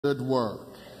Good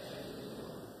work.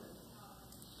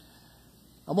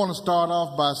 I want to start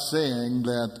off by saying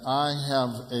that I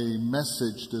have a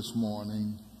message this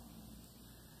morning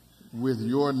with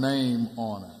your name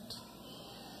on it.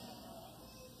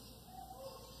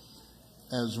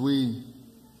 As we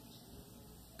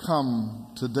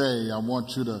come today, I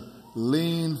want you to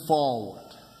lean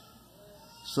forward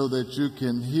so that you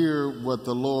can hear what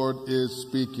the Lord is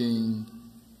speaking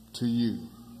to you.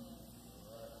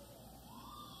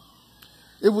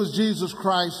 It was Jesus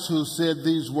Christ who said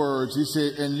these words. He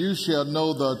said, "And you shall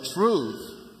know the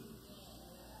truth,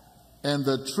 and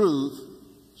the truth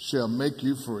shall make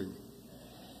you free."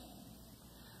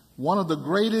 One of the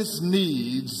greatest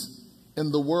needs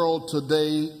in the world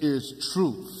today is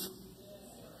truth.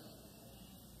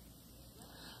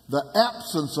 The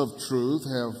absence of truth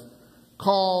have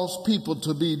caused people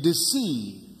to be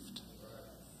deceived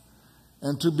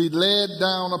and to be led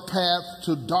down a path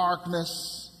to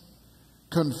darkness,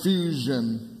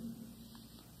 confusion,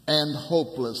 and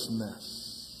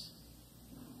hopelessness.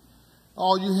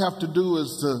 All you have to do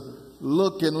is to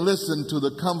look and listen to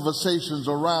the conversations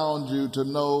around you to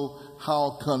know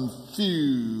how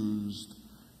confused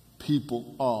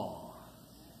people are.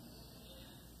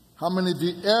 How many of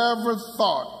you ever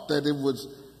thought that it would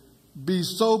be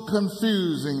so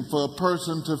confusing for a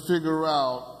person to figure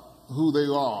out who they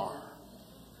are?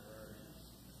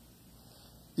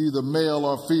 Either male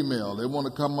or female. They want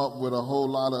to come up with a whole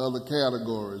lot of other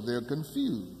categories. They're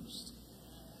confused.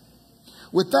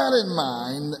 With that in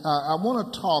mind, I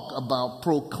want to talk about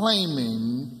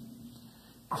proclaiming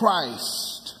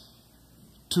Christ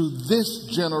to this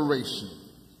generation.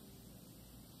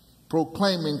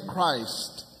 Proclaiming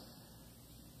Christ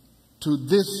to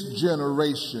this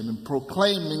generation. And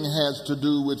proclaiming has to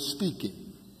do with speaking.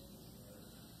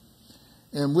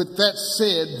 And with that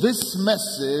said, this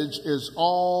message is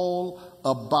all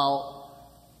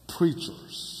about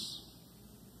preachers.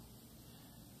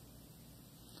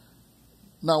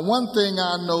 Now, one thing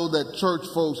I know that church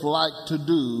folks like to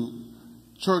do,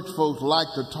 church folks like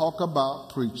to talk about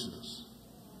preachers.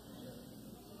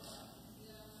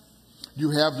 You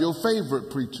have your favorite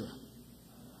preacher.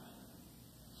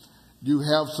 You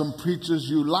have some preachers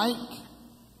you like,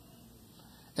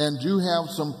 and you have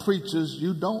some preachers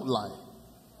you don't like.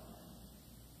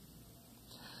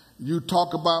 You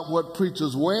talk about what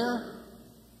preachers wear.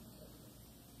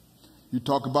 You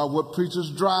talk about what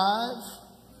preachers drive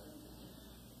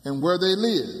and where they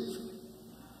live.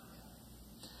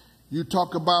 You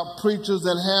talk about preachers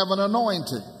that have an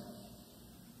anointing.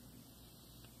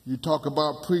 You talk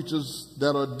about preachers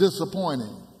that are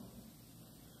disappointing.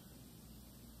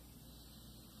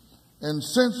 And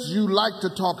since you like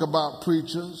to talk about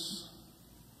preachers,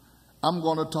 I'm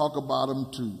going to talk about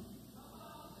them too.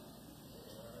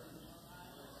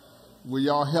 Will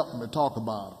y'all help me talk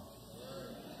about it?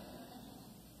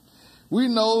 We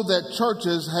know that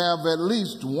churches have at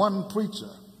least one preacher.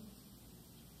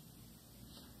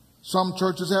 Some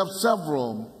churches have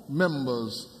several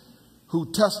members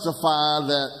who testify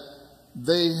that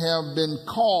they have been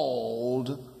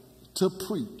called to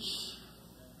preach.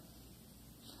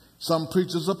 Some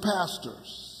preachers are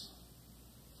pastors.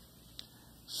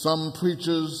 Some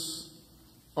preachers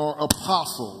are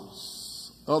apostles.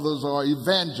 Others are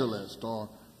evangelists or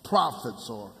prophets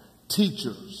or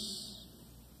teachers.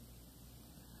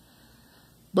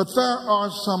 But there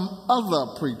are some other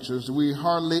preachers we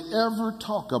hardly ever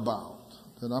talk about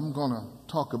that I'm going to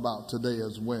talk about today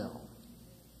as well.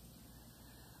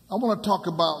 I want to talk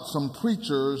about some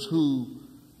preachers who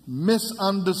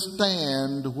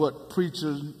misunderstand what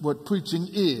preaching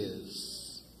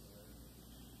is.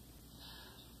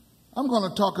 I'm going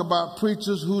to talk about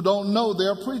preachers who don't know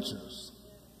they're preachers.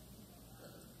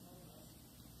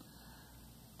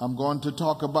 I'm going to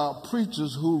talk about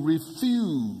preachers who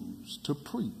refuse to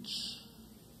preach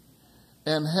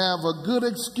and have a good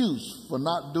excuse for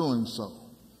not doing so.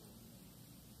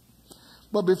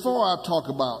 But before I talk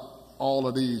about all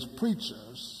of these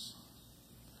preachers,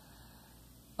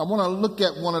 I want to look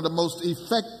at one of the most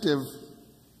effective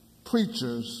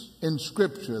preachers in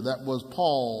Scripture. That was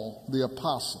Paul the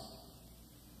Apostle.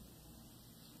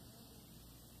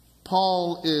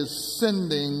 Paul is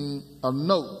sending a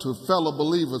note to fellow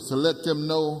believers to let them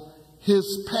know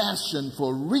his passion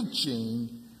for reaching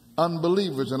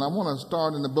unbelievers. And I want to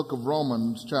start in the book of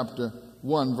Romans chapter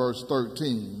 1 verse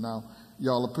 13. Now,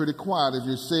 y'all are pretty quiet. If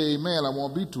you say amen, I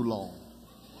won't be too long.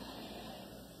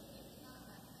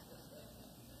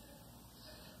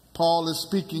 Paul is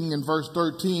speaking in verse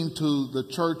 13 to the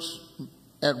church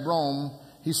at Rome.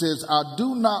 He says, "I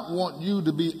do not want you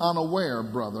to be unaware,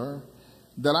 brother,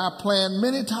 that I planned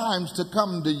many times to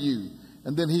come to you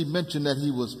And then he mentioned that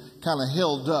he was kind of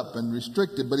held up and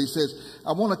restricted. But he says,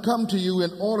 I want to come to you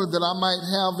in order that I might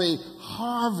have a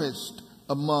harvest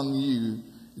among you,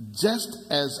 just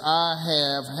as I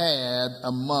have had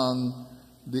among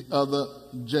the other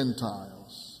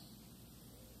Gentiles.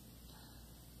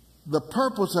 The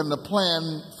purpose and the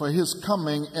plan for his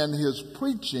coming and his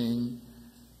preaching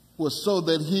was so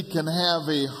that he can have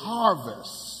a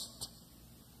harvest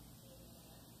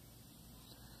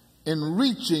in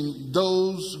reaching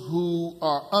those who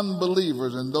are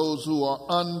unbelievers and those who are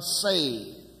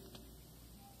unsaved.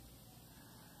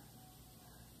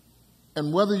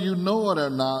 And whether you know it or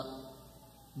not,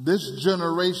 this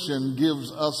generation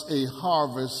gives us a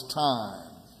harvest time.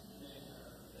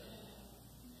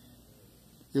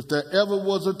 If there ever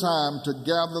was a time to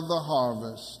gather the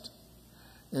harvest,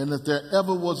 and if there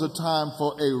ever was a time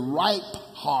for a ripe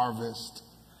harvest,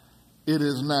 it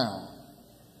is now.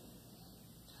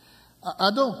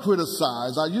 I don't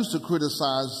criticize. I used to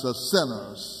criticize the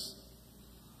sinners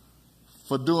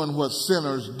for doing what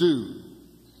sinners do,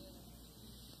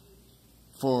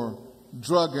 for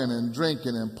drugging and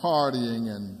drinking and partying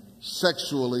and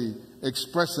sexually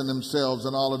expressing themselves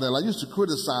and all of that. I used to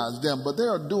criticize them, but they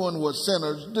are doing what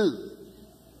sinners do.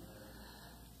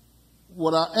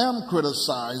 What I am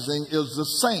criticizing is the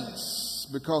saints,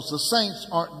 because the saints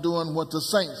aren't doing what the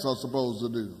saints are supposed to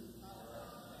do.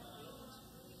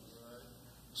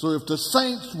 So if the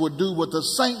saints would do what the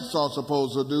saints are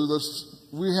supposed to do,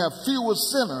 we have fewer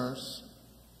sinners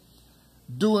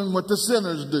doing what the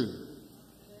sinners do.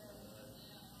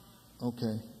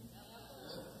 Okay.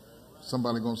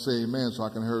 Somebody going to say amen so I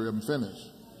can hurry up and finish.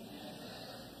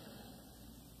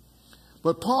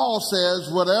 But Paul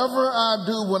says, whatever I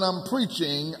do when I'm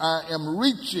preaching, I am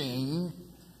reaching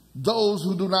those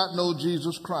who do not know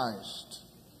Jesus Christ.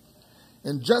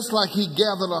 And just like he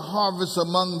gathered a harvest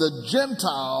among the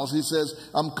Gentiles, he says,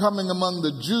 I'm coming among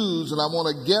the Jews and I want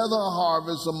to gather a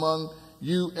harvest among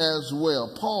you as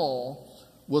well. Paul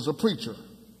was a preacher.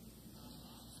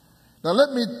 Now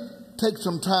let me take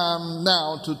some time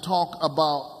now to talk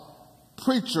about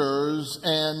preachers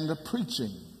and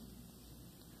preaching.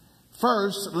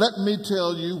 First, let me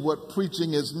tell you what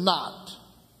preaching is not.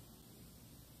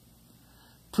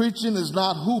 Preaching is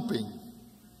not hooping.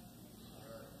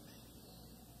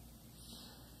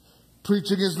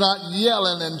 Preaching is not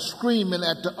yelling and screaming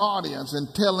at the audience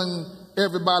and telling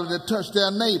everybody to touch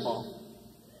their neighbor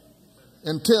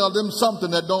and tell them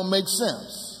something that don't make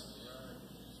sense.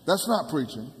 That's not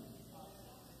preaching.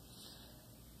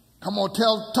 Come on,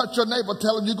 touch your neighbor,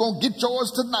 tell him you're going to get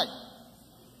yours tonight.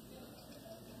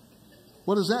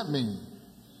 What does that mean?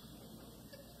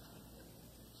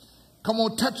 Come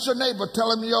on, touch your neighbor,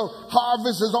 tell him your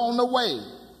harvest is on the way.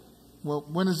 Well,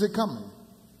 when is it coming?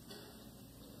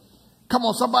 Come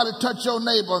on, somebody touch your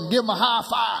neighbor and give him a high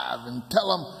five and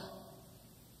tell him,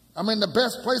 I'm in the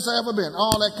best place I ever been.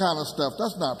 All that kind of stuff.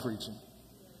 That's not preaching.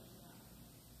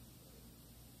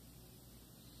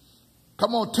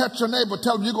 Come on, touch your neighbor.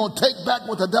 Tell him you're going to take back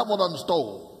what the devil done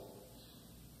stole.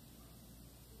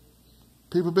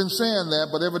 People have been saying that,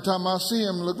 but every time I see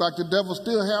them, it looks like the devil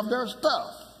still have their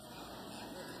stuff.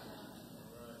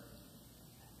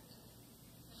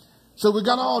 So we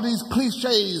got all these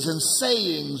cliches and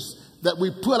sayings that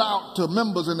we put out to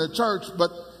members in the church,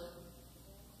 but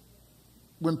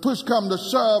when push comes to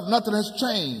shove, nothing has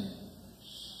changed.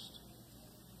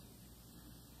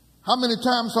 How many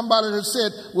times somebody has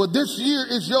said, well, this year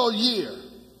is your year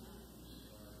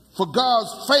for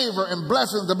God's favor and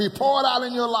blessings to be poured out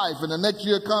in your life, and the next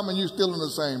year come and you're still in the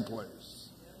same place.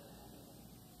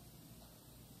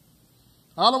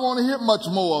 I don't want to hear much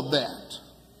more of that.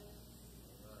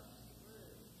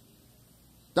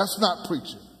 That's not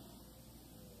preaching.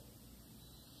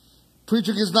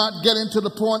 Preaching is not getting to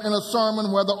the point in a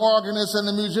sermon where the organist and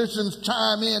the musicians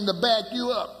chime in to back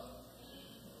you up.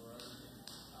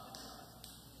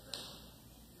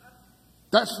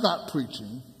 That's not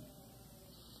preaching.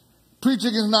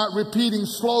 Preaching is not repeating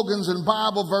slogans and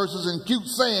Bible verses and cute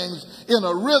sayings in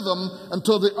a rhythm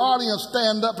until the audience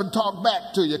stand up and talk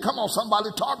back to you. Come on, somebody,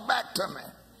 talk back to me.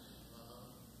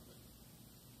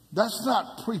 That's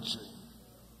not preaching.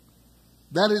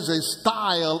 That is a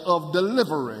style of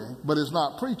delivery, but it's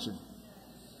not preaching.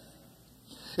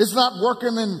 It's not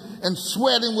working and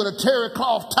sweating with a terry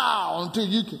cloth towel until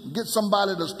you can get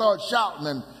somebody to start shouting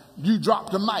and you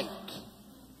drop the mic.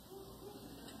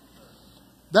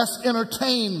 That's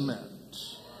entertainment.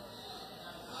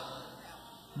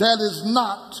 That is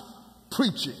not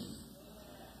preaching.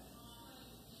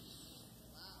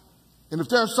 And if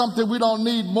there's something we don't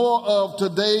need more of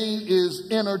today is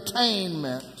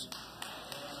entertainment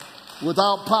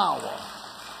without power.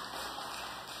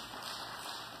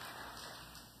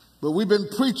 But we've been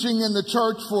preaching in the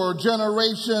church for a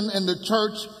generation, and the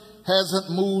church hasn't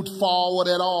moved forward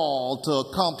at all to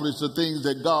accomplish the things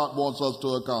that God wants us to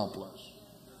accomplish.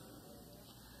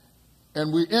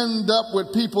 And we end up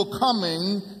with people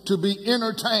coming to be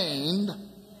entertained.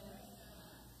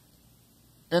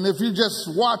 And if you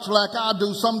just watch like I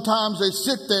do, sometimes they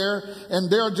sit there and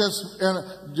they're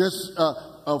just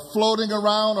floating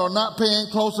around or not paying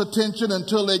close attention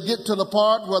until they get to the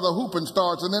part where the hooping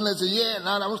starts. And then they say, yeah,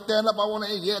 now I will stand up, I want to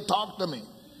hear, yeah, talk to me.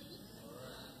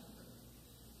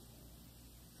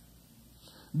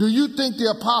 Do you think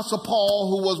the Apostle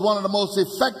Paul, who was one of the most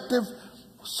effective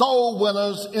soul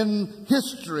winners in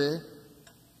history,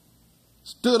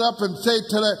 stood up and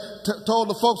told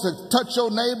the folks to touch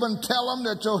your neighbor and tell them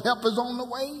that your help is on the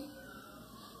way?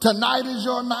 Tonight is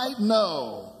your night?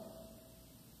 No.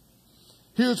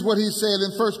 Here's what he said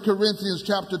in 1 Corinthians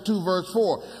chapter 2, verse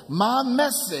 4. My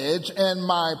message and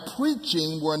my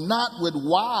preaching were not with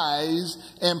wise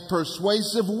and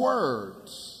persuasive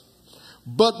words,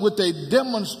 but with a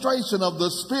demonstration of the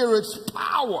Spirit's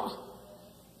power,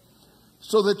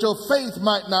 so that your faith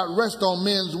might not rest on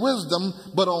men's wisdom,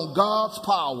 but on God's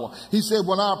power. He said,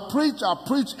 when I preach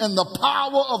in the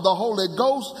power of the Holy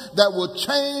Ghost that will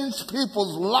change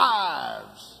people's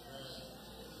lives.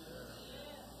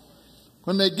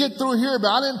 When they get through here,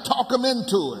 but I didn't talk them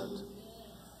into it.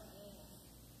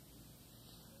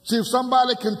 See, if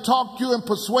somebody can talk you and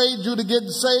persuade you to get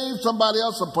saved, somebody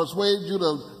else will persuade you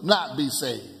to not be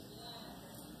saved.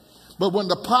 But when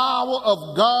the power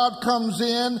of God comes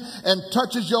in and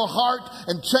touches your heart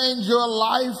and changes your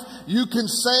life, you can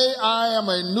say, I am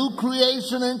a new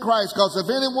creation in Christ. Because if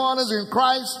anyone is in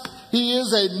Christ, he is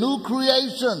a new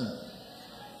creation.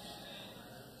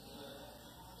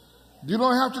 You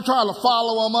don't have to try to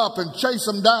follow them up and chase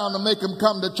them down to make them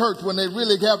come to church when they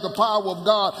really have the power of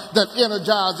God that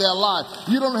energizes their life.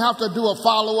 You don't have to do a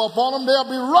follow-up on them. They'll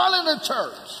be running to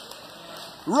church,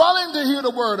 running to hear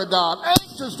the word of God,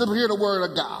 anxious to hear the word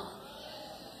of God.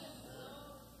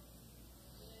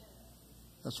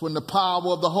 That's when the power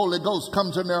of the Holy Ghost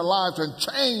comes in their lives and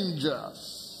changes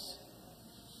us.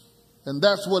 And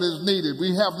that's what is needed.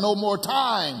 We have no more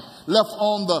time left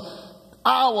on the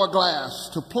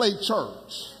hourglass to play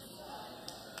church.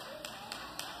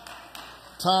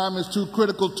 Time is too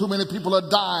critical. Too many people are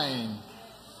dying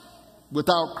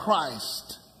without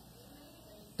Christ.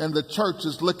 And the church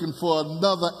is looking for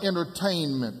another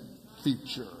entertainment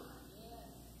feature.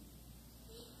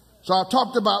 So I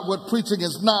talked about what preaching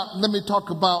is not. Let me talk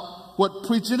about what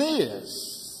preaching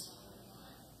is.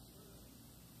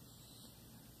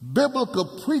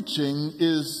 Biblical preaching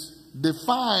is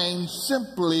defined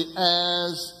simply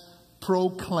as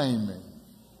proclaiming.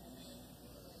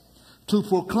 To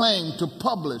proclaim, to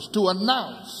publish, to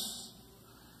announce,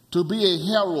 to be a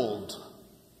herald,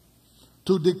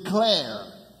 to declare,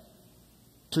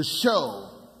 to show,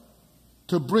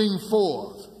 to bring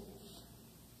forth.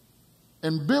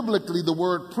 And biblically, the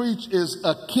word preach is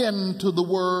akin to the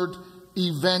word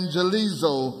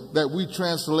evangelizo that we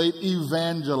translate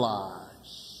evangelize.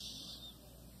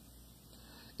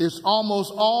 It's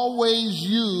almost always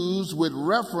used with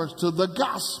reference to the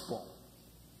gospel,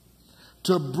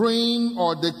 to bring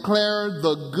or declare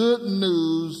the good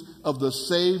news of the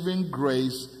saving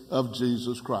grace of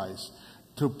Jesus Christ.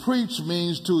 To preach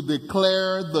means to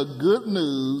declare the good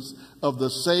news of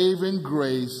the saving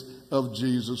grace of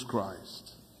Jesus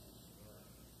Christ.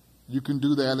 You can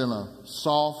do that in a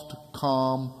soft,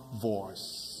 calm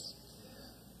voice.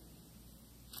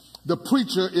 The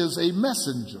preacher is a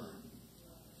messenger,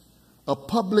 a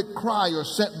public crier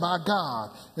sent by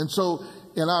God. And so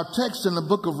in our text in the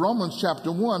book of Romans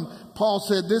chapter 1, Paul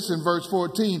said this in verse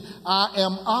 14, I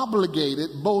am obligated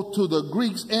both to the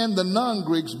Greeks and the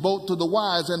non-Greeks, both to the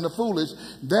wise and the foolish.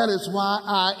 That is why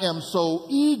I am so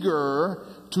eager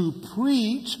to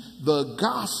preach the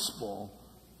gospel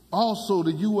also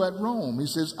to you at Rome. He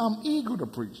says, I'm eager to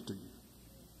preach to you.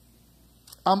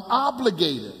 I'm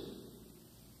obligated.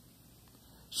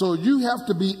 So you have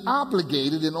to be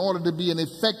obligated in order to be an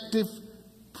effective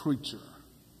preacher.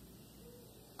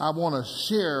 I want to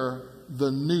share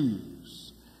the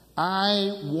news.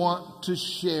 I want to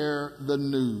share the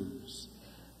news.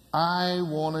 I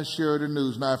want to share the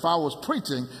news. Now, if I was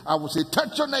preaching, I would say,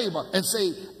 touch your neighbor and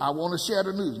say, I want to share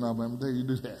the news. Now, I'm going to tell you to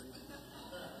do that.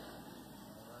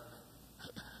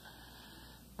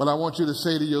 But I want you to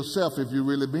say to yourself, if you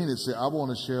really mean it, say, I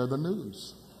want to share the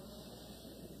news.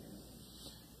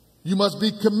 You must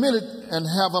be committed and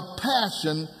have a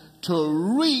passion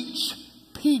to reach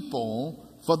people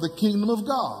for the kingdom of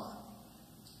God.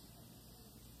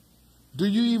 Do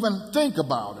you even think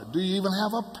about it? Do you even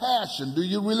have a passion? Do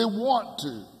you really want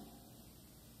to?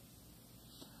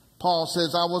 Paul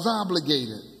says, I was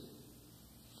obligated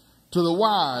to the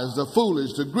wise, the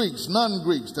foolish, the Greeks,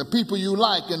 non-Greeks, the people you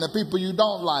like and the people you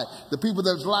don't like, the people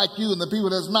that's like you and the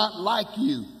people that's not like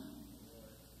you.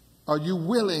 Are you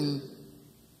willing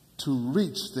to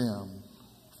reach them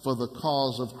for the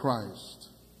cause of Christ?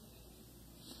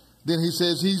 Then he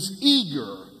says he's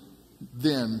eager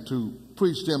then to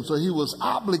preach them. So he was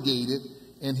obligated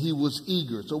and he was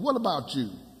eager. So what about you?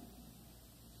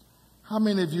 How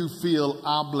many of you feel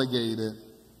obligated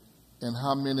and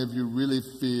how many of you really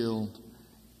feel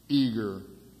eager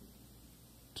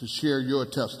to share your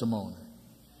testimony?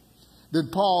 Then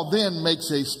Paul then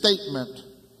makes a statement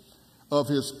of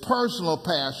his personal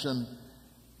passion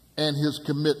and his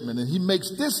commitment. And he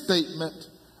makes this statement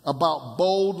about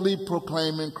boldly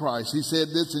proclaiming Christ. He said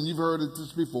this, and you've heard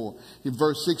this before. In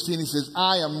verse 16, he says,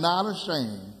 I am not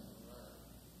ashamed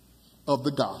of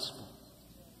the gospel.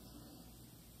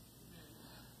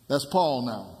 That's Paul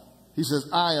now. He says,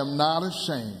 I am not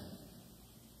ashamed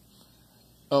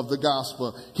of the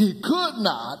gospel. He could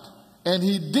not, and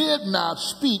he did not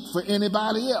speak for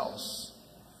anybody else.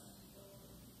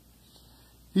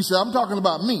 He said, I'm talking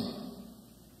about me.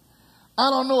 I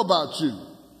don't know about you.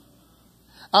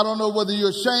 I don't know whether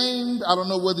you're ashamed. I don't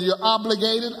know whether you're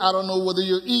obligated. I don't know whether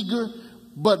you're eager.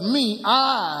 But me,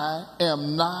 I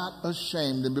am not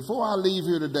ashamed. And before I leave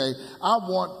here today, I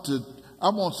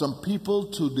want some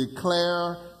people to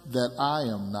declare that I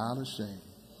am not ashamed.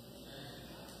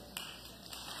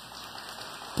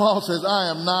 Paul says, I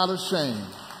am not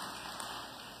ashamed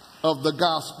of the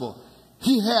gospel.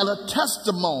 He had a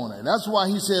testimony. That's why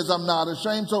he says, I'm not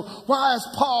ashamed. So why is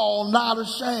Paul not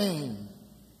ashamed?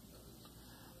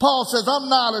 Paul says, I'm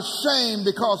not ashamed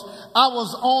because I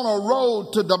was on a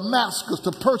road to Damascus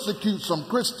to persecute some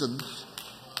Christians.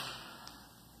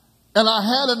 And I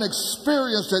had an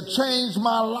experience that changed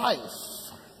my life.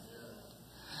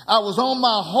 I was on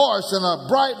my horse and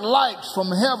a bright light from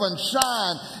heaven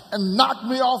shined and knocked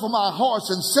me off of my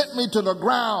horse and sent me to the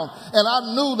ground. And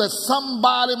I knew that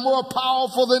somebody more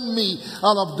powerful than me,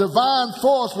 a divine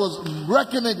force, was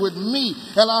reckoning with me.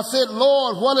 And I said,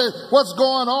 Lord, what's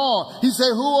going on? He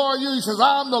said, who are you? He says,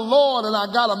 I'm the Lord and I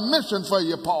got a mission for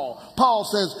you, Paul. Paul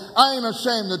says, I ain't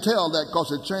ashamed to tell that because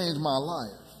it changed my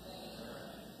life.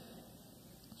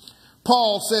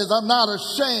 Paul says, I'm not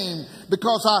ashamed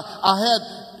because I had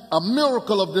a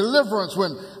miracle of deliverance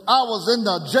when I was in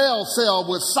the jail cell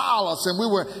with Silas, and we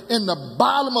were in the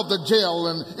bottom of the jail,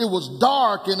 and it was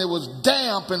dark and it was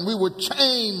damp and we were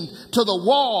chained to the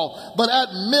wall. But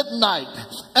at midnight,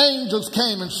 angels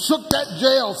came and shook that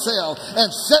jail cell and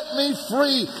set me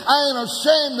free. I ain't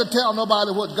ashamed to tell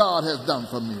nobody what God has done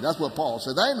for me. That's what Paul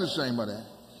says. I ain't ashamed of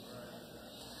that.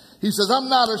 He says, I'm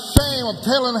not ashamed of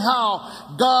telling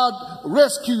how God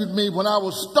rescued me when I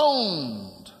was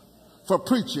stoned for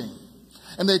preaching.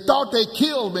 And they thought they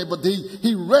killed me, but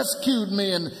he rescued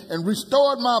me and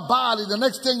restored my body. The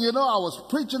next thing you know, I was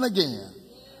preaching again.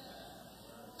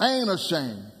 I ain't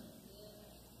ashamed.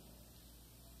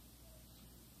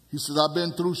 He says, I've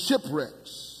been through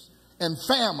shipwrecks and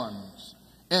famines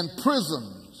and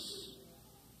prisons.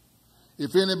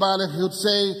 If anybody could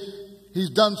say he's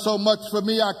done so much for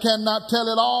me, I cannot tell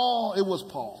it all, it was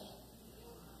Paul.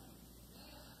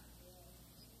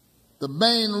 The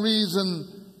main reason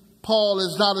Paul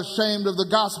is not ashamed of the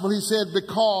gospel, he said,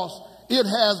 because it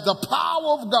has the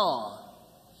power of God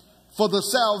for the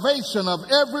salvation of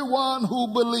everyone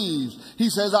who believes. He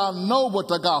says, I know what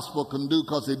the gospel can do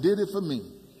because he did it for me.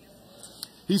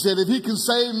 He said, if he can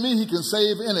save me, he can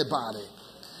save anybody.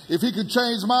 If he can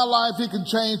change my life, he can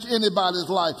change anybody's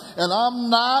life. And I'm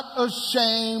not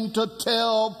ashamed to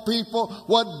tell people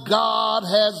what God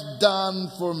has done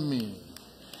for me.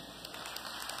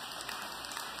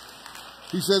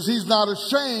 He says he's not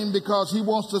ashamed because he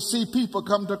wants to see people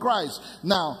come to Christ.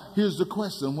 Now, here's the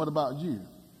question. What about you?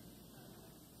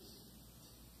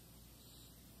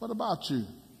 What about you?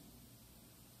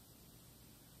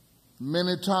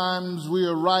 Many times we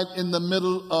are right in the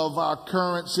middle of our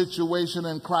current situation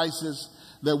and crisis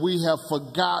that we have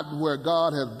forgotten where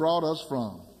God has brought us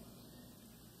from.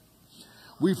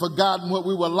 We've forgotten what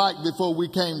we were like before we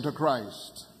came to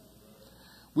Christ.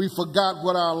 We forgot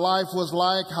what our life was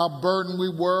like, how burdened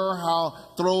we were,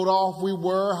 how thrown off we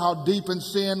were, how deep in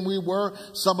sin we were.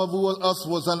 Some of us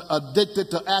was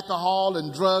addicted to alcohol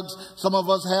and drugs. Some of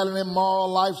us had an immoral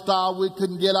lifestyle we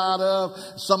couldn't get out of.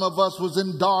 Some of us was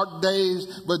in dark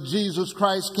days, but Jesus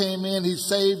Christ came in. He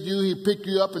saved you. He picked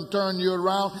you up and turned you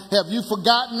around. Have you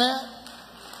forgotten that?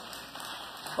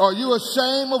 Are you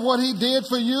ashamed of what he did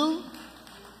for you?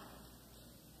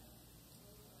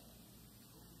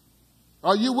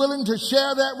 Are you willing to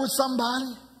share that with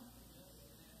somebody?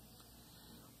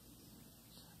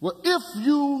 Well, if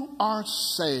you are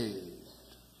saved,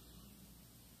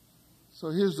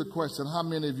 so here's the question, how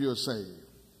many of you are saved?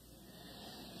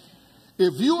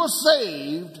 If you are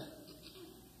saved,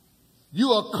 you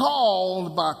are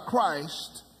called by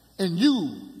Christ, and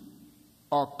you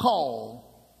are called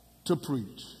to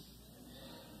preach.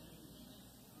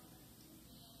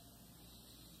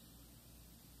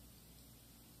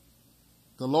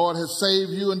 The Lord has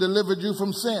saved you and delivered you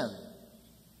from sin.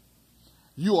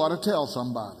 You ought to tell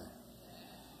somebody.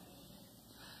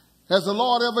 Has the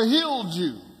Lord ever healed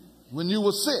you when you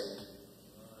were sick?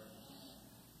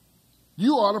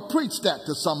 You ought to preach that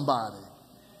to somebody.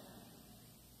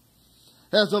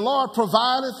 Has the Lord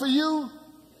provided for you?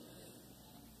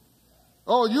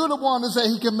 Oh, you're the one that say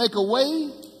he can make a way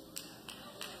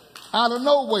out of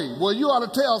no way. Well, you ought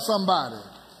to tell somebody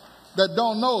that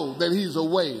don't know that he's a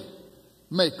way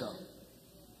maker.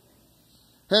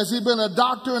 Has he been a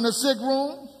doctor in the sick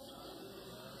room?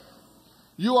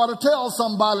 You ought to tell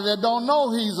somebody that don't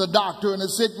know he's a doctor in the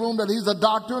sick room that he's a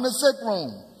doctor in the sick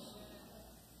room.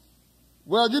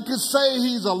 Well, you could say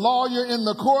he's a lawyer in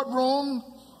the courtroom.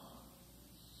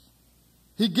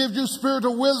 He gives you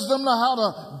spiritual wisdom on how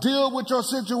to deal with your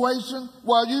situation.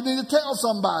 Well, you need to tell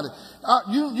somebody.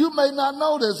 You may not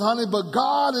know this, honey, but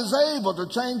God is able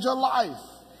to change your life.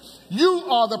 You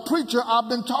are the preacher I've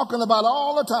been talking about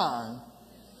all the time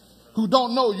who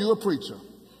don't know you're a preacher.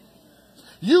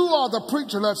 You are the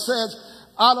preacher that says,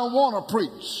 I don't want to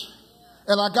preach.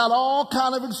 And I got all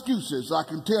kind of excuses. I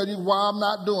can tell you why I'm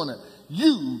not doing it.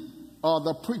 You are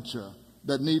the preacher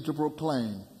that need to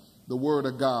proclaim the word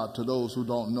of God to those who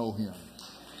don't know him.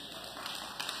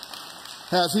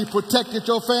 Has he protected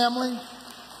your family?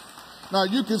 Now,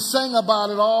 you can sing about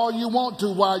it all you want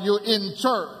to while you're in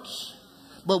church,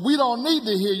 but we don't need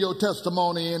to hear your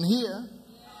testimony in here.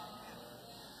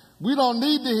 We don't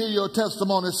need to hear your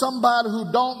testimony. Somebody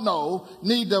who don't know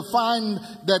need to find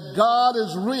that God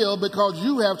is real because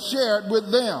you have shared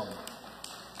with them.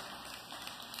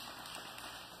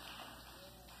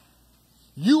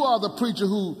 You are the preacher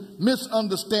who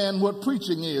misunderstands what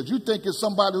preaching is. You think it's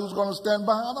somebody who's going to stand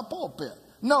behind a pulpit.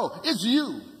 No, it's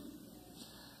you.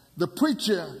 The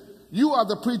preacher, you are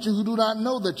the preacher who do not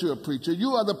know that you're a preacher.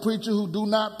 You are the preacher who do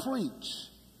not preach.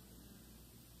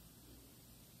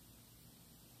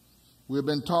 We've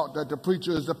been taught that the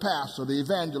preacher is the pastor, the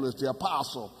evangelist, the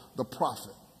apostle, the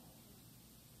prophet.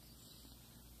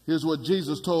 Here's what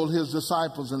Jesus told his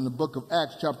disciples in the book of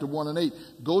Acts chapter 1 and 8.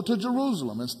 Go to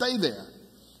Jerusalem and stay there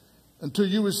until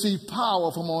you receive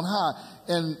power from on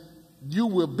high, and you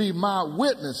will be my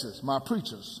witnesses, my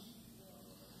preachers,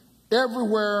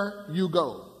 everywhere you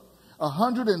go.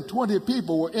 120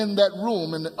 people were in that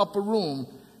room, in the upper room,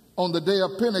 on the day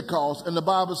of Pentecost, and the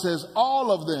Bible says all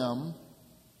of them,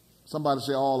 somebody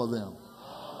say all of them,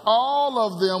 all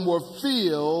of them were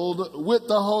filled with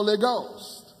the Holy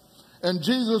Ghost. And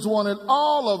Jesus wanted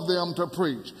all of them to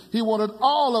preach. He wanted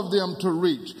all of them to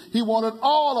reach. He wanted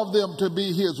all of them to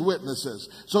be his witnesses.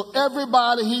 So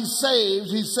everybody he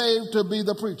saved to be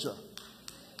the preacher.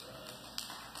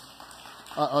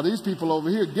 Are these people over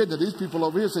here getting it? These people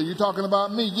over here say, you talking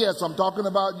about me? Yes, I'm talking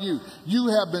about you. You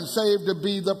have been saved to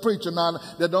be the preacher. Now,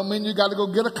 that don't mean you got to go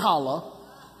get a collar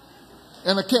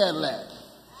and a Cadillac.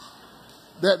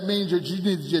 That means that you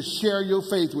need to just share your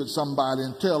faith with somebody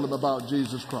and tell them about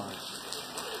Jesus Christ.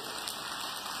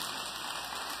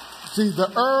 See,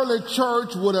 the early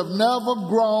church would have never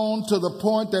grown to the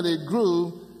point that it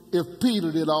grew if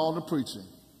Peter did all the preaching.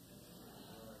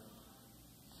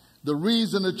 The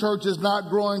reason the church is not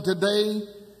growing today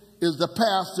is the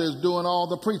pastor is doing all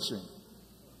the preaching.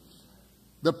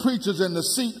 The preachers in the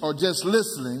seat are just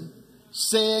listening,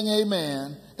 saying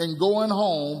amen, and going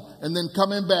home, and then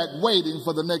coming back waiting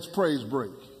for the next praise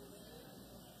break.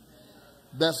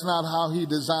 That's not how he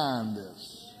designed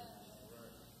this.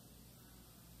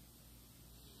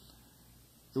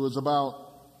 It was about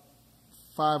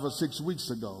 5 or 6 weeks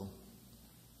ago.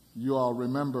 You all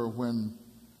remember when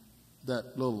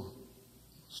that little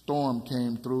storm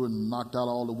came through and knocked out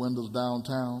all the windows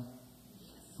downtown?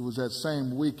 It was that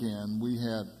same weekend we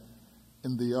had,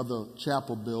 in the other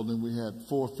chapel building, we had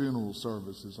 4 funeral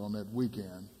services on that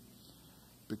weekend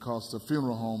because the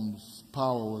funeral home's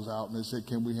power was out, and they said,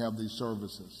 can we have these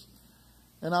services?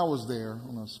 And I was there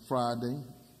on a Friday.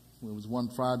 It was one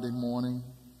Friday morning,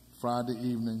 Friday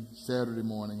evening, Saturday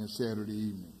morning, and Saturday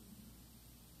evening.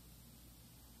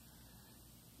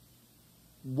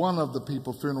 One of the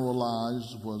people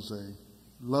funeralized was a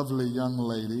lovely young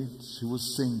lady. She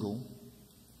was single,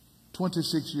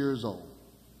 26 years old,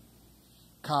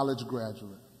 college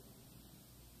graduate,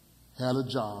 had a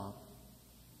job,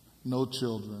 no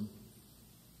children.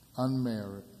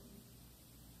 unmarried.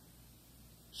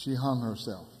 She hung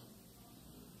herself.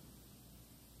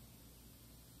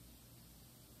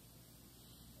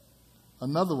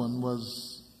 Another one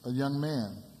was a young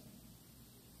man.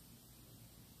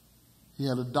 He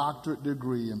had a doctorate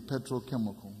degree in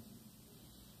petrochemical,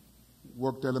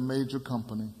 worked at a major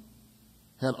company,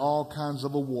 had all kinds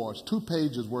of awards, 2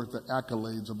 pages worth of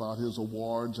accolades about his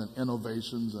awards and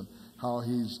innovations and how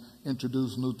he's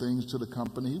introduced new things to the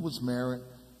company. He was married,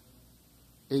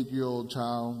 8-year-old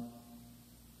child,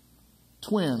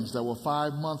 twins that were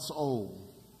 5 months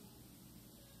old.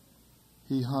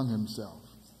 He hung himself.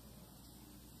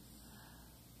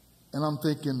 And I'm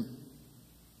thinking,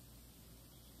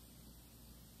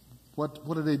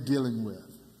 what are they dealing with?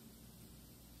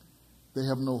 They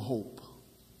have no hope.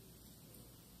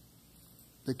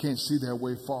 They can't see their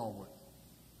way forward.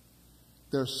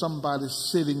 There's somebody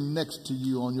sitting next to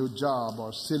you on your job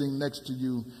or sitting next to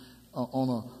you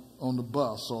on the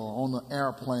bus or on the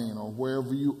airplane or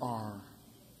wherever you are.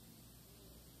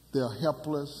 They're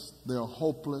helpless. They're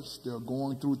hopeless. They're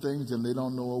going through things and they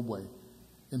don't know a way.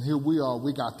 And here we are.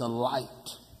 We got the light.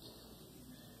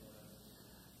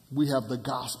 We have the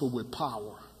gospel with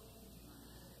power.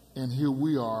 And here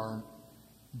we are.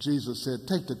 Jesus said,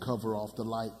 take the cover off the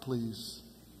light, please.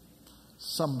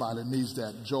 Somebody needs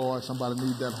that joy. Somebody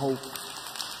needs that hope.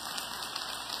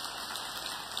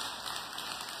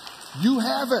 You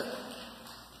have it.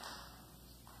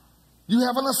 You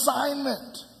have an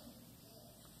assignment.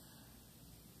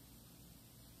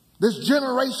 This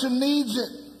generation needs it.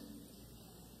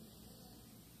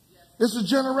 It's a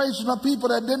generation of people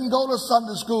that didn't go to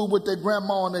Sunday school with their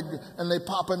grandma and their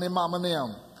papa and their mama and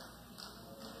them.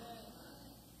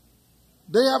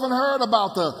 They haven't heard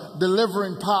about the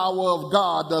delivering power of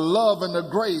God, the love and the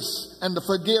grace and the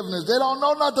forgiveness. They don't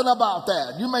know nothing about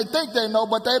that. You may think they know,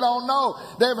 but they don't know.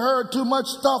 They've heard too much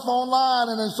stuff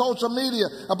online and in social media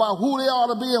about who they ought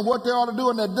to be and what they ought to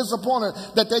do, and they're disappointed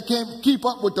that they can't keep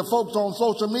up with the folks on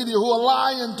social media who are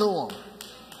lying to them.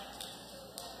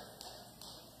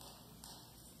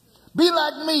 Be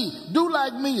like me. Do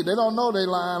like me. They don't know they're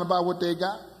lying about what they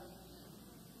got.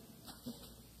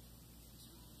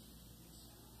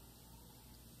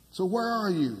 So where are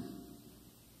you?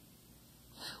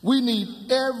 We need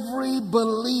every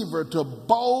believer to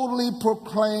boldly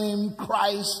proclaim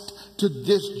Christ to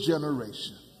this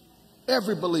generation.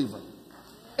 Every believer.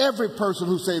 Every person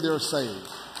who say they're saved.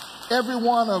 Every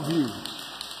one of you.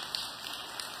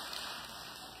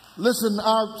 Listen,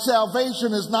 our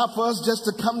salvation is not for us just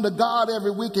to come to God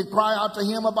every week and cry out to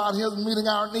Him about Him meeting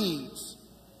our needs.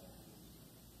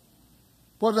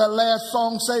 What did that last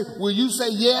song say? Will you say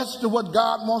yes to what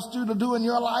God wants you to do in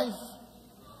your life?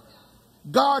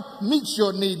 God meets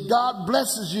your need. God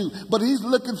blesses you. But He's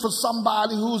looking for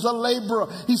somebody who's a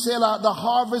laborer. He said the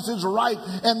harvest is ripe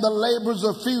and the laborers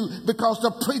are few because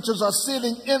the preachers are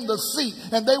sitting in the seat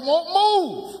and they won't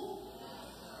move.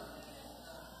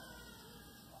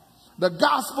 The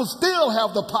gospel still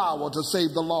have the power to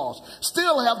save the lost.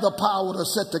 Still have the power to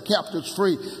set the captives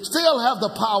free. Still have the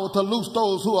power to loose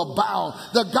those who are bound.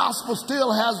 The gospel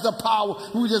still has the power.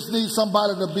 We just need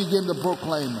somebody to begin to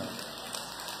proclaim it.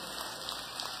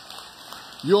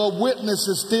 Your witness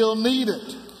is still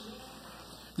needed.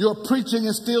 Your preaching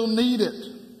is still needed.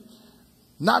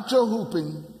 Not your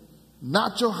hooping,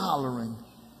 not your hollering,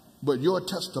 but your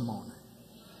testimony.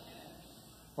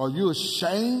 Are you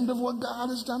ashamed of what God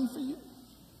has done for you?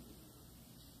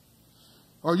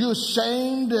 Are you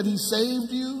ashamed that He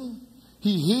saved you?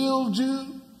 He healed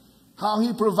you? How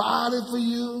He provided for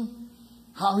you?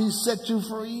 How He set you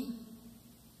free?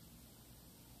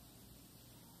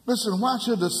 Listen, why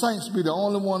should the saints be the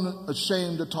only one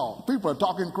ashamed to talk? People are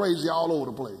talking crazy all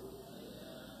over the place.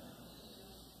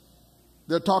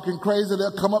 They're talking crazy.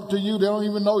 They'll come up to you. They don't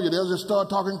even know you. They'll just start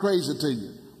talking crazy to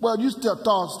you. Well, you still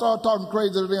start talking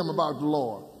crazy to them about the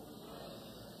Lord.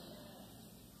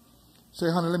 Say,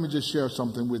 honey, let me just share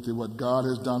something with you, what God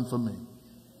has done for me.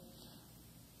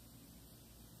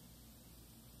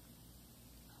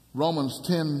 Romans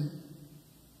 10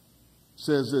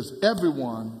 says this,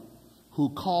 everyone who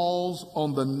calls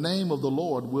on the name of the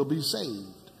Lord will be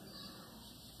saved.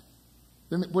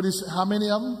 What is, how many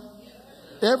of them?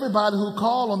 Everybody who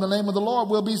call on the name of the Lord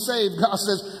will be saved. God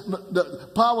says,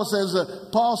 Paul says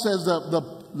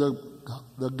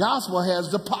the gospel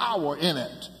has the power in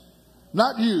it.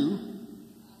 Not you,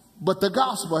 but the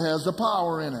gospel has the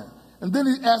power in it. And then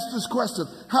he asked this question,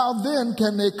 how then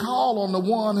can they call on the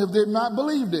one who they've not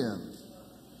believed in?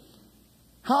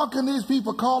 How can these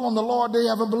people call on the Lord they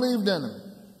haven't believed in Him?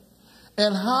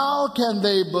 And how can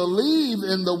they believe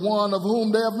in the one of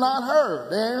whom they have not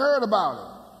heard? They ain't heard about it.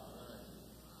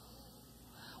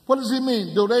 What does he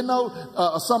mean? Do they know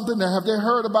something? Have they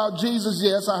heard about Jesus?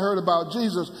 Yes, I heard about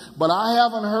Jesus, but I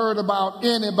haven't heard about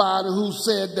anybody who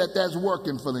said that that's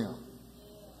working for them.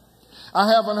 I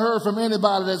haven't heard from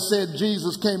anybody that said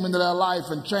Jesus came into their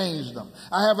life and changed them.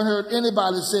 I haven't heard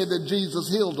anybody say that Jesus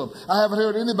healed them. I haven't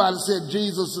heard anybody say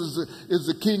Jesus is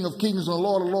the King of Kings and the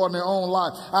Lord of Lords in their own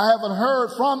life. I haven't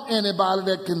heard from anybody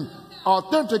that can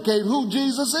authenticate who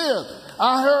Jesus is.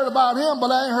 I heard about him,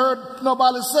 but I ain't heard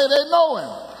nobody say they know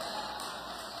him.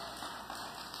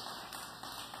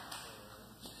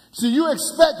 See, you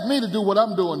expect me to do what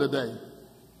I'm doing today.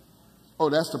 Oh,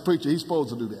 that's the preacher. He's supposed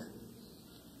to do that.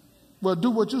 Well,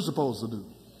 do what you're supposed to do.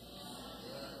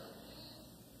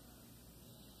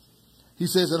 He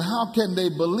says, and how can they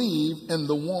believe in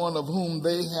the one of whom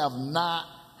they have not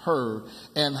heard?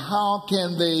 And how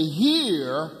can they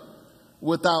hear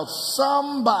without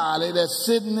somebody that's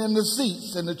sitting in the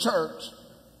seats in the church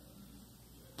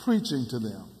preaching to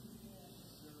them?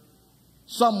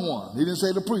 Someone. He didn't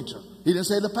say the preacher. He didn't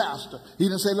say the pastor. He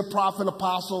didn't say the prophet,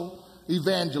 apostle,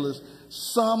 evangelist.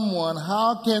 Someone.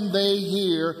 How can they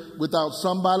hear without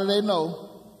somebody they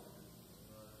know,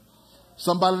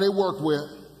 somebody they work with,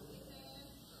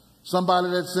 somebody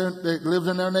that lives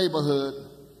in their neighborhood,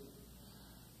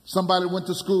 somebody went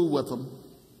to school with them,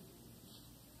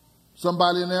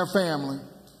 somebody in their family,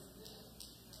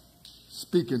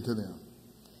 speaking to them,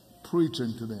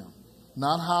 preaching to them,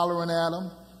 not hollering at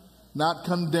them, not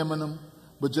condemning them,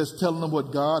 but just telling them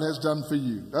what God has done for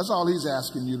you. That's all he's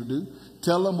asking you to do.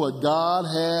 Tell them what God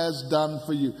has done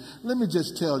for you. Let me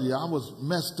just tell you, I was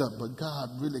messed up, but God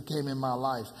really came in my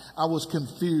life. I was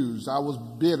confused. I was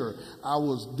bitter. I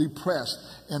was depressed.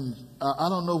 And I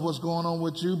don't know what's going on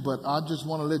with you, but I just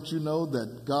want to let you know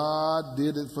that God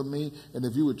did it for me. And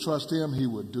if you would trust him, he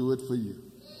would do it for you.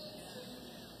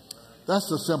 That's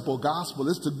the simple gospel.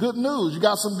 It's the good news. You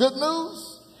got some good news?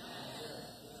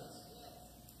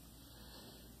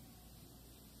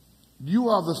 You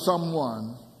are the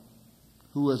someone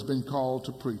who has been called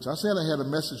to preach. I said I had a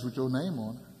message with your name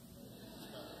on it.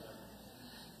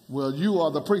 Well, you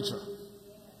are the preacher.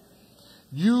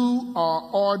 You are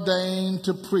ordained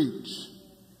to preach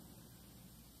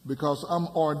because I'm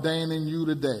ordaining you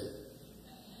today.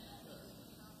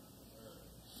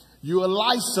 You are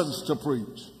licensed to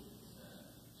preach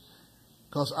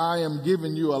because I am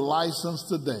giving you a license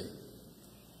today.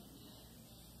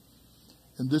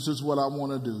 And this is what I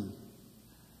want to do.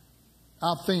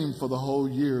 Our theme for the whole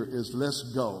year is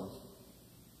let's go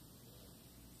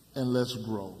and let's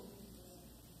grow.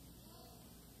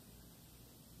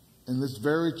 And it's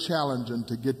very challenging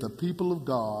to get the people of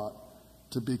God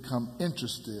to become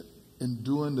interested in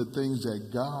doing the things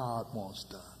that God wants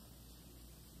done.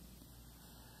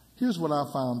 Here's what I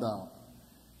found out.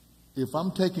 If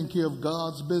I'm taking care of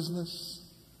God's business,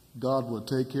 God will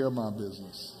take care of my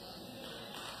business.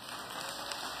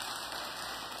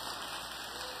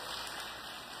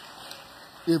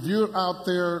 If you're out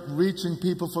there reaching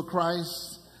people for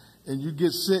Christ and you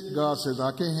get sick, God says,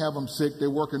 I can't have them sick.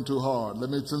 They're working too hard. Let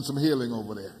me send some healing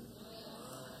over there.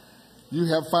 You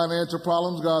have financial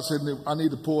problems. God said, I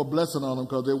need to pour a blessing on them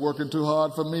because they're working too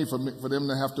hard for me, for them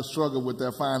to have to struggle with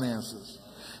their finances.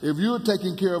 If you're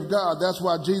taking care of God, that's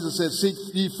why Jesus said, seek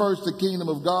ye first the kingdom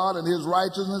of God and his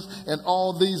righteousness, and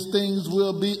all these things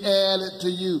will be added to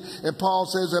you. And Paul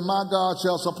says, and my God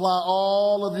shall supply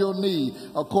all of your need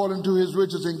according to his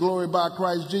riches and glory by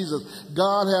Christ Jesus.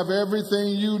 God have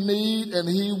everything you need, and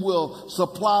he will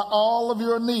supply all of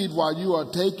your need while you are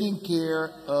taking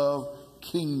care of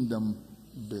kingdom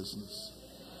business.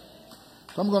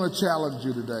 So I'm going to challenge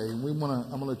you today, and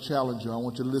I'm going to challenge you. I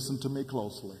want you to listen to me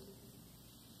closely.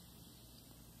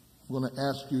 I'm going to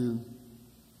ask you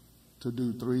to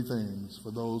do three things for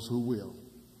those who will.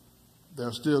 There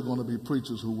are still going to be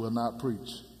preachers who will not preach.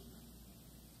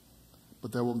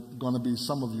 But there are going to be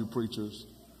some of you preachers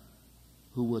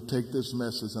who will take this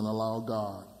message and allow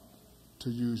God to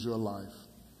use your life.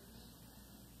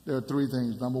 There are three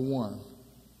things. Number one,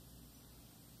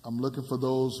 I'm looking for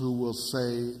those who will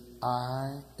say,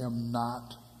 I am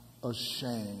not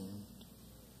ashamed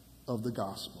of the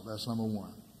gospel. That's number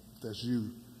one. If that's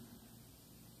you,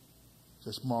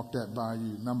 just mark that by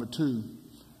you. Number two,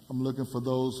 I'm looking for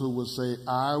those who will say,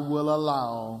 I will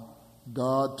allow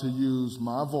God to use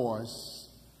my voice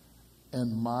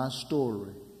and my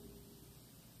story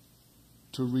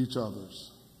to reach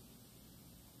others.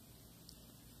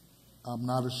 I'm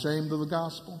not ashamed of the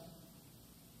gospel.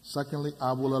 Secondly,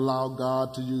 I will allow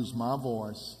God to use my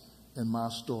voice and my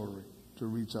story to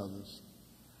reach others.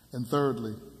 And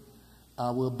thirdly, I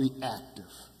will be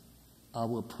active. I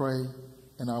will pray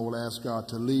and I will ask God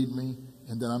to lead me,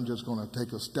 and then I'm just going to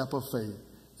take a step of faith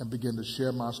and begin to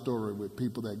share my story with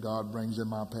people that God brings in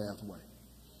my pathway.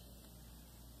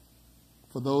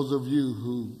 For those of you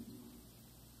who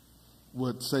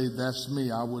would say, that's me,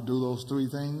 I would do those three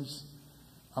things,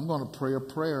 I'm going to pray a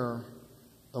prayer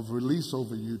of release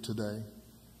over you today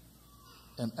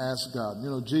and ask God. You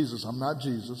know, Jesus, I'm not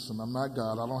Jesus and I'm not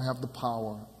God. I don't have the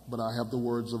power, but I have the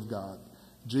words of God.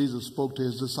 Jesus spoke to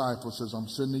his disciples, says, I'm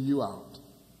sending you out,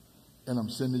 and I'm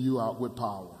sending you out with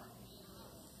power.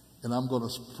 And I'm going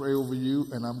to pray over you,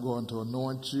 and I'm going to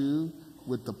anoint you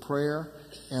with the prayer,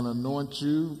 and anoint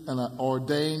you, and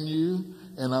ordain you,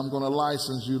 and I'm going to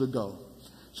license you to go.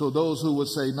 So those who would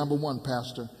say, number one,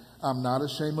 Pastor, I'm not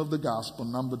ashamed of the gospel.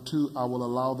 Number two, I will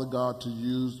allow God to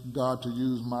use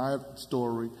my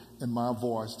story and my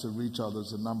voice to reach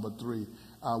others. And number three,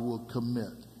 I will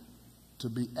commit to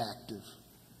be active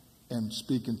and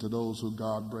speaking to those who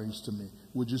God brings to me.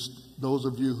 Would you, those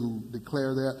of you who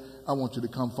declare that, I want you to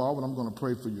come forward. I'm going to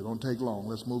pray for you. Don't take long.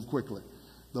 Let's move quickly.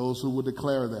 Those who would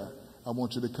declare that, I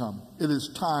want you to come. It is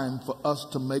time for us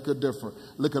to make a difference.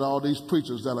 Look at all these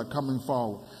preachers that are coming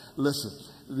forward. Listen,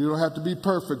 you don't have to be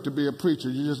perfect to be a preacher.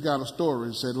 You just got a story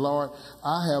and say, Lord,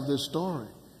 I have this story.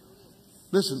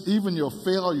 Listen, even your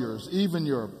failures, even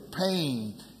your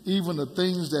pain, even the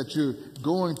things that you're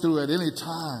going through at any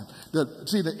time.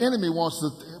 See, the enemy wants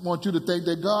you to think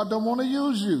that God don't want to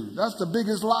use you. That's the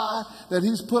biggest lie that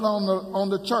he's put on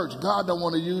the church. God don't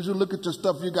want to use you. Look at your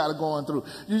stuff you got going through.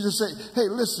 You just say, hey,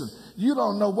 listen, you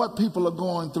don't know what people are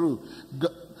going through.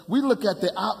 We look at the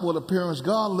outward appearance.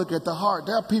 God look at the heart.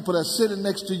 There are people that sitting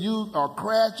next to you are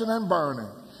crashing and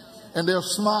burning. And they're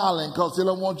smiling because they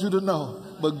don't want you to know.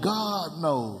 But God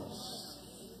knows.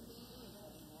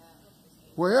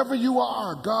 Wherever you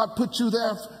are, God put you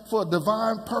there for a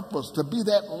divine purpose, to be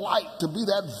that light, to be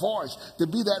that voice, to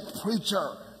be that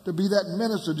preacher, to be that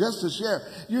minister, just to share.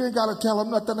 You ain't got to tell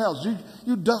them nothing else.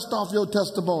 You dust off your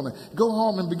testimony. Go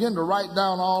home and begin to write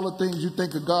down all the things you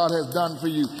think that God has done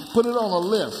for you. Put it on a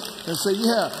list and say,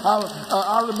 yeah,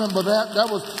 I remember that.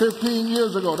 That was 15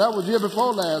 years ago. That was year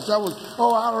before last. I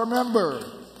remember.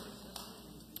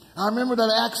 I remember that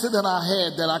accident I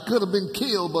had that I could have been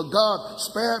killed, but God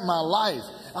spared my life.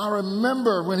 I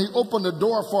remember when he opened the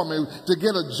door for me to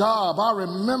get a job. I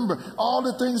remember all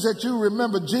the things that you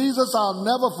remember. Jesus, I'll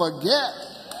never forget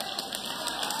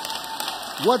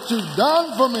what you've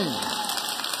done for me.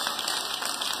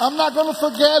 I'm not going to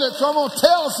forget it, so I'm going to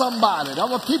tell somebody.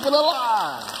 I'm going to keep it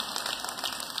alive.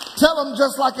 Tell them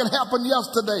just like it happened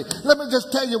yesterday. Let me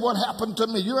just tell you what happened to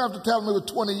me. You don't have to tell me it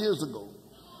was 20 years ago.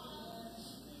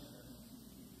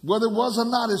 Whether it was or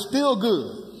not, it's still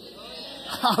good.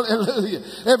 Hallelujah.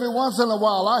 Every once in a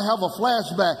while, I have a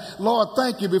flashback. Lord,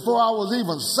 thank you. Before I was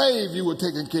even saved, you were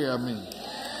taking care of me.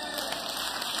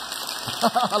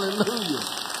 Hallelujah.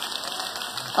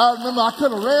 I remember I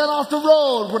could have ran off the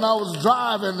road when I was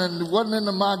driving and wasn't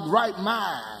in my right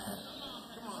mind.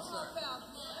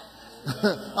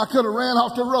 I could have ran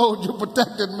off the road. You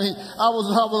protected me. I was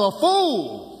a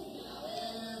fool.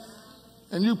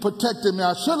 And you protected me.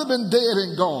 I should have been dead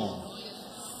and gone.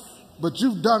 But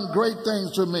you've done great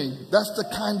things for me. That's the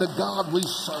kind of God we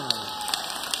serve.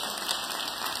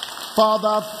 Father,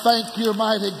 I thank you,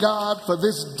 mighty God, for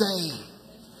this day.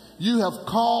 You have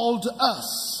called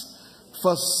us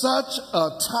for such a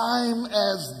time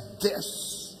as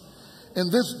this.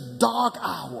 In this dark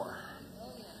hour,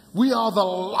 we are the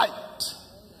light.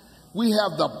 We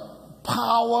have the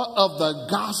power of the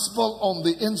gospel on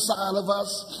the inside of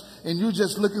us. And you're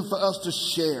just looking for us to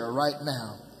share right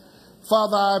now.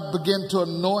 Father, I begin to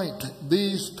anoint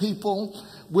these people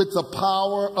with the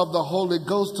power of the Holy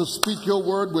Ghost to speak your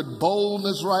word with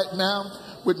boldness right now.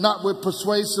 Not with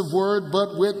persuasive word,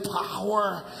 but with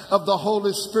power of the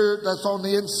Holy Spirit that's on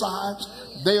the inside.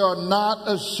 They are not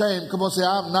ashamed. Come on, say,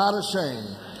 I'm not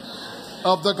ashamed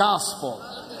of the gospel.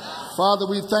 Father,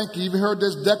 we thank you. You've heard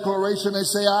this declaration. They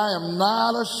say, I am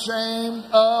not ashamed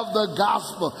of the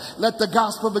gospel. Let the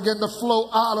gospel begin to flow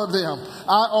out of them.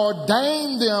 I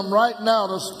ordain them right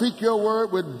now to speak your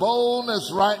word with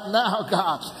boldness right now,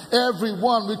 God.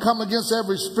 Everyone, we come against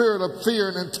every spirit of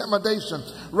fear and intimidation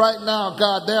right now,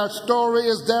 God. Their story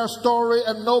is their story,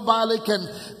 and nobody can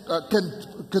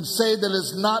say that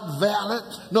it's not valid.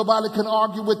 Nobody can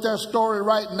argue with their story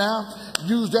right now.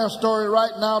 Use their story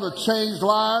right now to change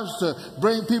lives, to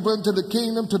bring people into the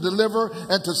kingdom, to deliver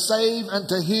and to save and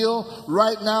to heal.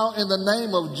 Right now, in the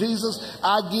name of Jesus,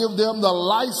 I give them the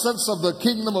license of the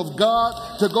kingdom of God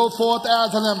to go forth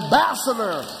as an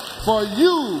ambassador for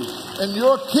you and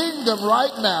your kingdom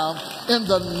right now, in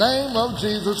the name of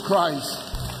Jesus Christ.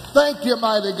 Thank you,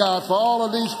 mighty God, for all of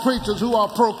these preachers who are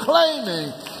proclaiming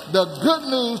the good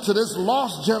news to this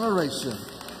lost generation.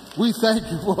 We thank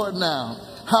you for it now.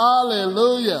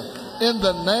 Hallelujah. In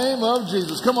the name of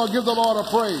Jesus. Come on, give the Lord a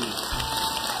praise.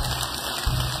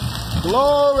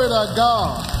 Glory to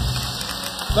God.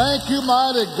 Thank you,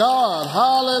 mighty God.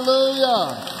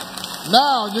 Hallelujah.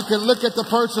 Now you can look at the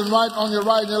person right on your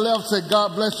right and your left, say,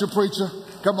 God bless you, preacher.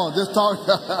 Come on, just talk.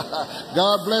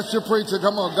 God bless you, preacher.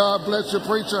 Come on, God bless you,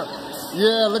 preacher.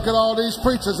 Yeah, look at all these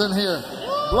preachers in here.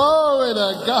 Glory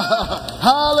to God.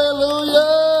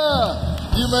 Hallelujah.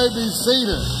 You may be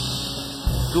seated.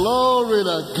 Glory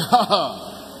to God.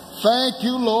 Thank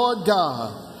you, Lord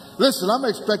God. Listen, I'm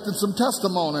expecting some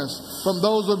testimonies from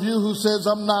those of you who says,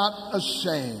 I'm not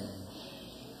ashamed.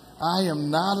 I am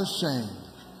not ashamed.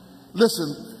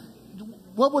 Listen,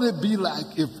 what would it be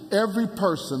like if every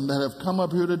person that have come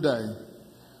up here today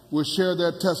would share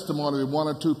their testimony with one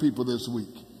or two people this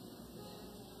week?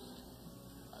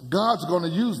 God's going to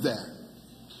use that.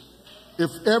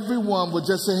 If everyone would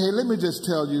just say, hey, let me just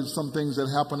tell you some things that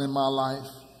happened in my life,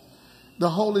 the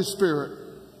Holy Spirit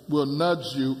will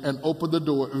nudge you and open the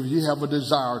door if you have a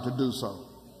desire to do so.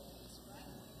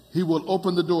 He will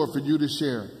open the door for you to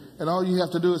share. And all you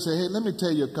have to do is say, hey, let me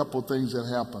tell you a couple of things that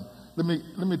happened. Let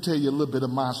me tell you a little bit of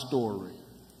my story.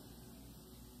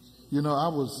 You know, I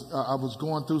was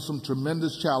going through some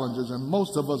tremendous challenges, and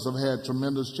most of us have had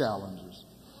tremendous challenges.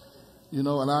 You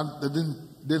know, and I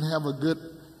didn't have a good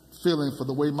feeling for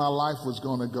the way my life was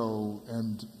going to go,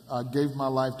 and I gave my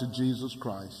life to Jesus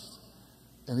Christ,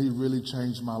 and he really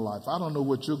changed my life. I don't know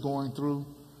what you're going through,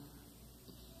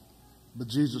 but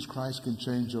Jesus Christ can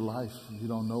change your life if you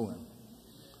don't know him.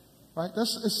 Right?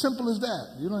 That's as simple as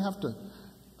that. You don't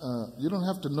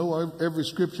have to know every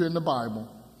scripture in the Bible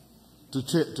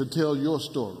to tell your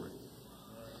story.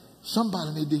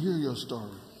 Somebody need to hear your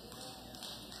story.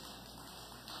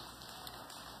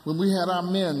 When we had our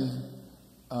men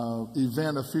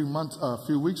event a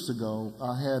few weeks ago,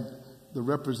 I had the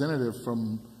representative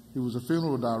he was a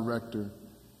funeral director,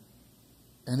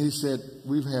 and he said,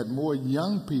 we've had more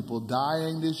young people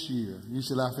dying this year. He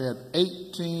said, I've had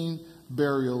 18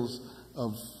 burials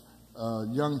of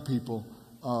young people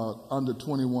under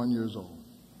 21 years old.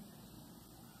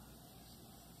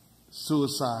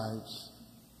 Suicides,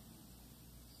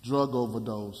 drug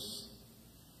overdose,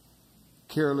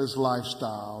 careless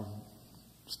lifestyle,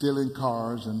 stealing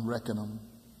cars and wrecking them.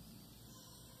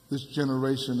 This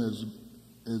generation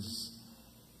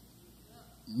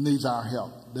needs our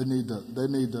help. They need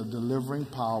the delivering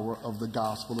power of the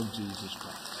gospel of Jesus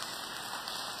Christ.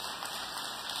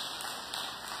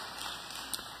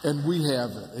 And we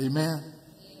have it. Amen.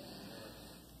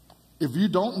 If you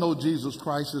don't know Jesus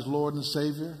Christ as Lord and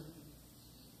Savior,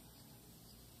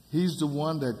 he's the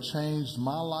one that changed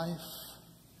my life,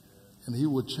 and he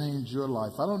will change your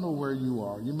life. I don't know where you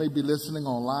are. You may be listening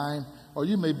online, or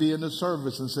you may be in the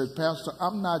service and say, Pastor,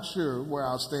 I'm not sure where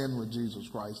I stand with Jesus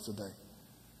Christ today.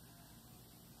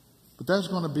 But there's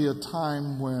going to be a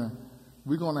time where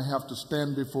we're going to have to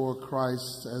stand before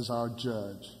Christ as our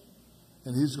judge.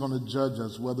 And he's going to judge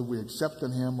us whether we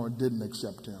accepted him or didn't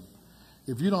accept him.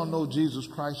 If you don't know Jesus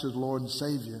Christ as Lord and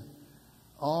Savior,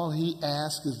 all he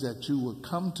asks is that you would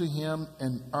come to him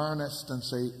in earnest and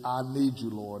say, I need you,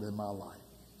 Lord, in my life.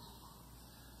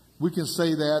 We can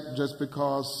say that just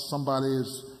because somebody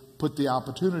has put the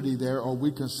opportunity there, or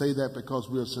we can say that because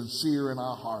we are sincere in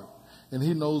our heart. And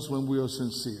he knows when we are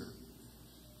sincere.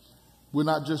 We're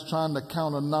not just trying to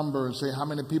count a number and say how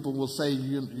many people will say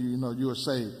you are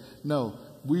saved. No,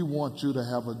 we want you to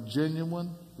have a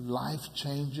genuine,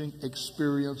 life-changing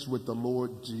experience with the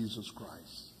Lord Jesus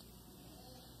Christ.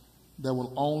 That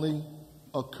will only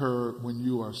occur when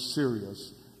you are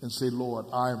serious and say, Lord,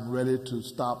 I am ready to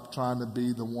stop trying to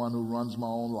be the one who runs my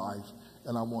own life,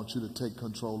 and I want you to take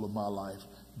control of my life.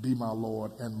 Be my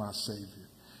Lord and my Savior.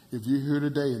 If you're here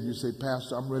today and you say,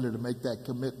 Pastor, I'm ready to make that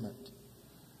commitment,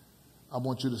 I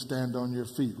want you to stand on your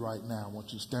feet right now. I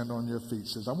want you to stand on your feet.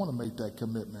 Says, I want to make that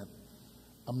commitment.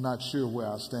 I'm not sure where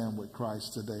I stand with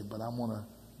Christ today, but I want to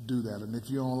do that. And if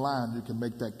you're online, you can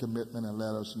make that commitment and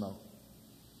let us know.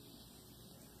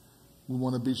 We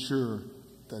want to be sure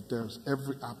that there's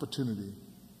every opportunity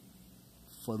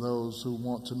for those who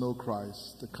want to know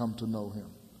Christ to come to know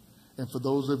him. And for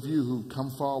those of you who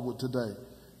come forward today,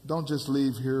 don't just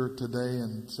leave here today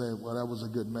and say, well, that was a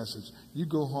good message. You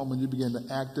go home and you begin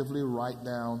to actively write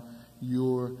down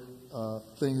your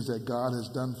things that God has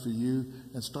done for you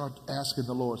and start asking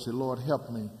the Lord. Say, Lord, help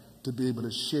me to be able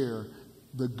to share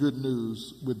the good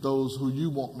news with those who you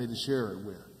want me to share it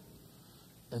with.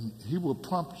 And he will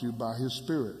prompt you by his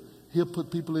Spirit. He'll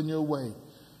put people in your way.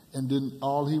 And then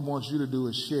all he wants you to do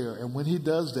is share. And when he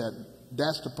does that,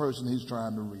 that's the person he's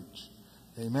trying to reach.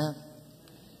 Amen.